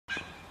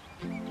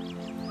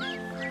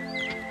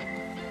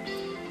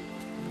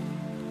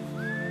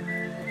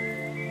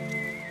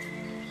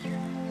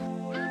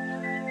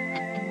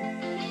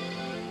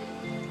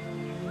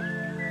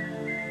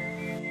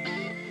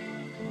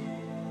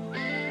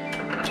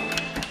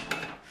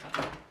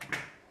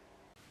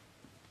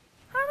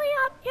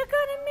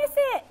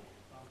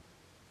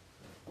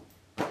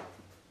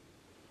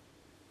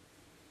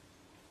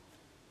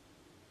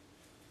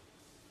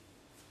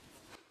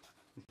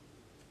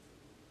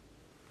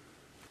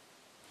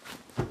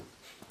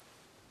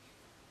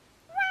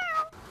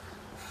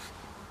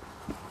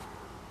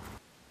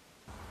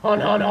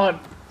On.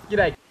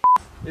 G'day,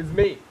 it's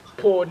me,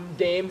 Porden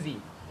Damsey,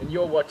 and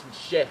you're watching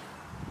Chef.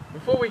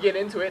 Before we get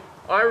into it,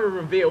 I will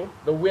reveal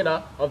the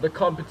winner of the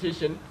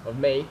competition of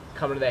me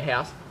coming to their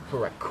house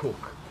for a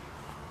cook.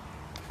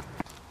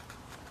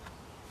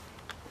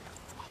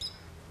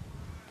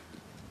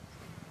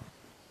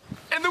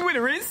 And the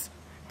winner is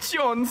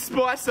John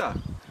Spicer.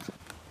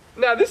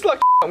 Now this like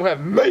will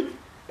have me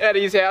out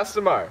of his house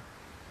tomorrow.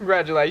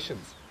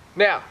 Congratulations.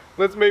 Now,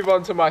 let's move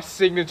on to my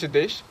signature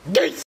dish.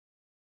 Geese!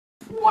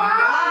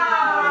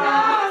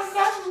 Wow!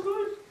 That's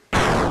good.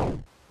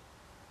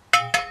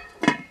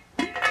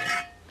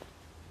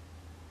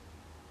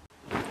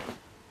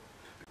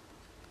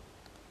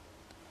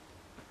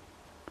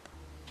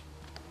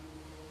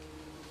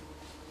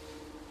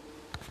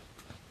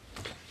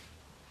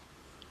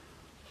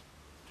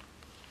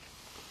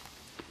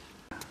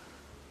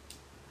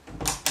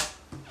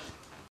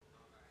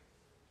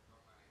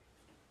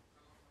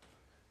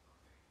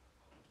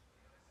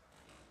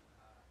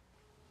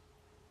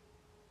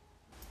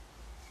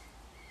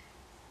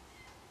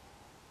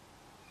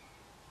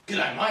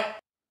 G'day, mate.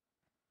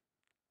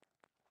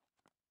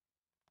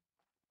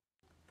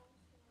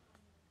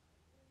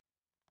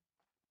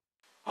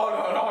 Hold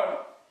on.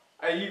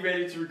 Are you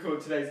ready to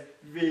record today's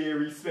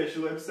very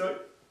special episode?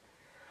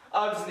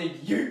 I just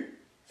need you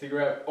to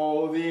grab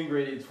all the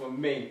ingredients for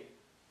me.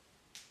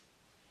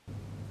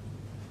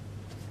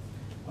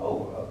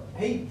 Oh,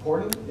 hey,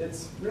 Porden,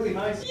 it's really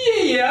nice.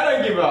 Yeah, I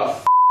don't give a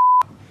f***.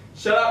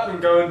 Shut up and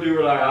go and do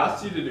what I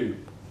asked you to do,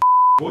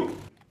 boy.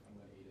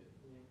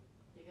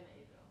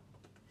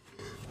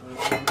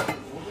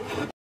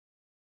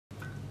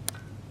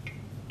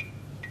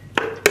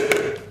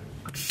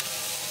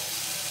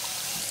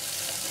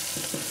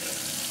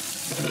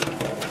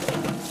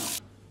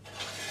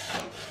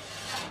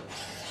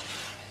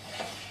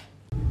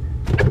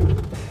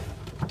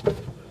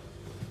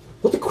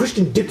 What the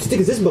Christian dipstick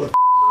is this mother?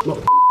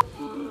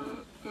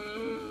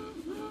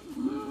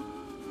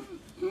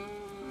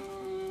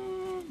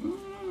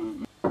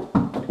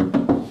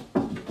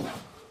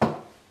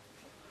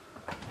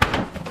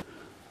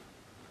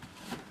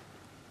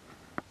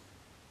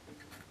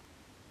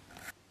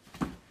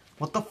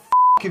 What the f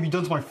have you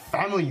done to my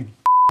family, you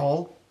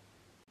hole?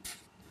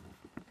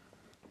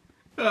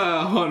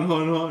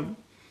 Hon.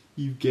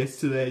 You've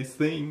guessed today's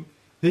thing.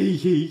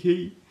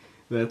 He.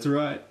 That's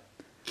right.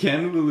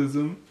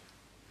 Cannibalism.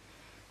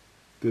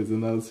 There's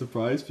another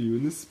surprise for you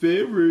in the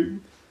spare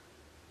room.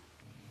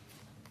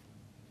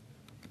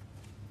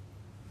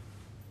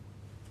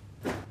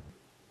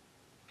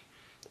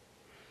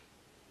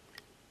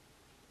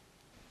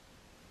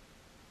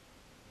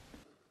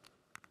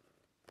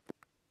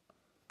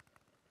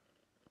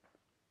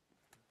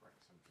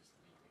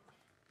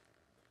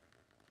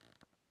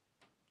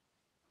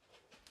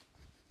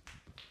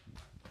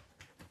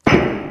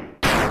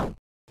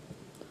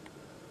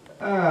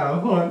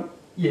 Hon.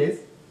 Yes.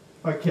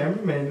 Our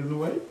cameraman is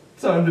away.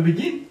 Time to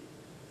begin.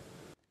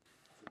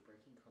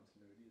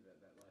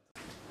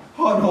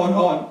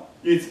 Hon.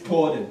 It's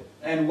Porden,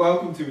 and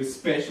welcome to a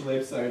special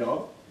episode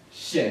of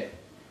Chef,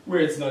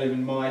 where it's not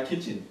even my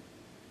kitchen.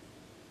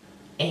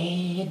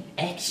 And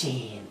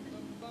action.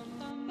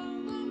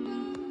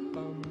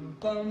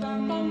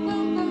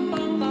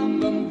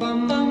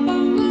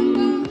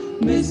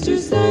 Mr.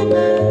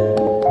 Sandman,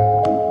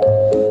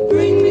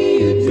 bring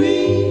me a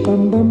dream.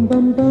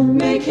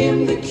 Make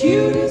him the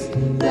cutest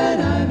that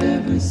I've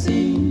ever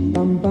seen.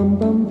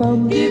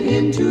 Give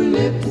him two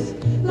lips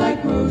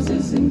like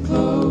roses and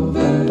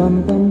clover.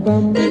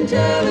 Then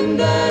tell him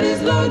that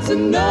his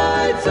lonesome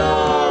nights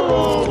are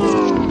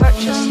over.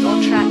 Purchase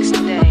your tracks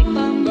today.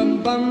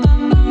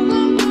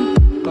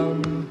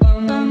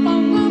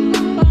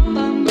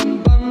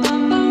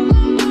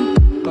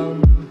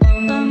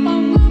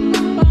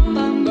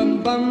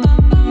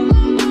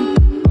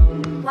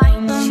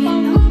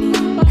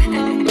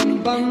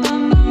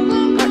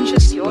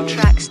 Purchase your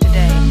tracks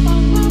today.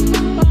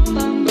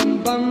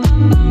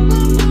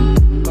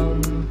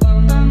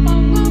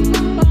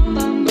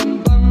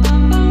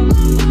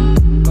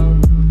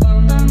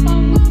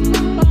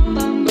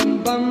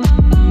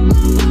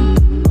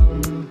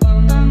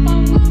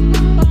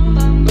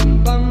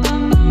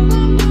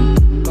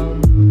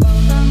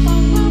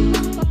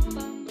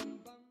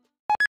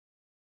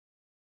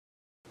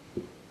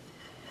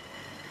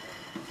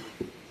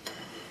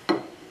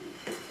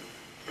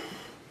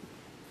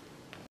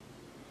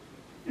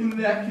 And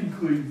that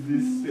concludes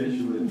this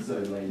special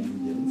episode, ladies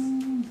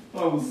and gents.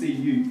 I will see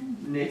you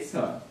next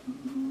time.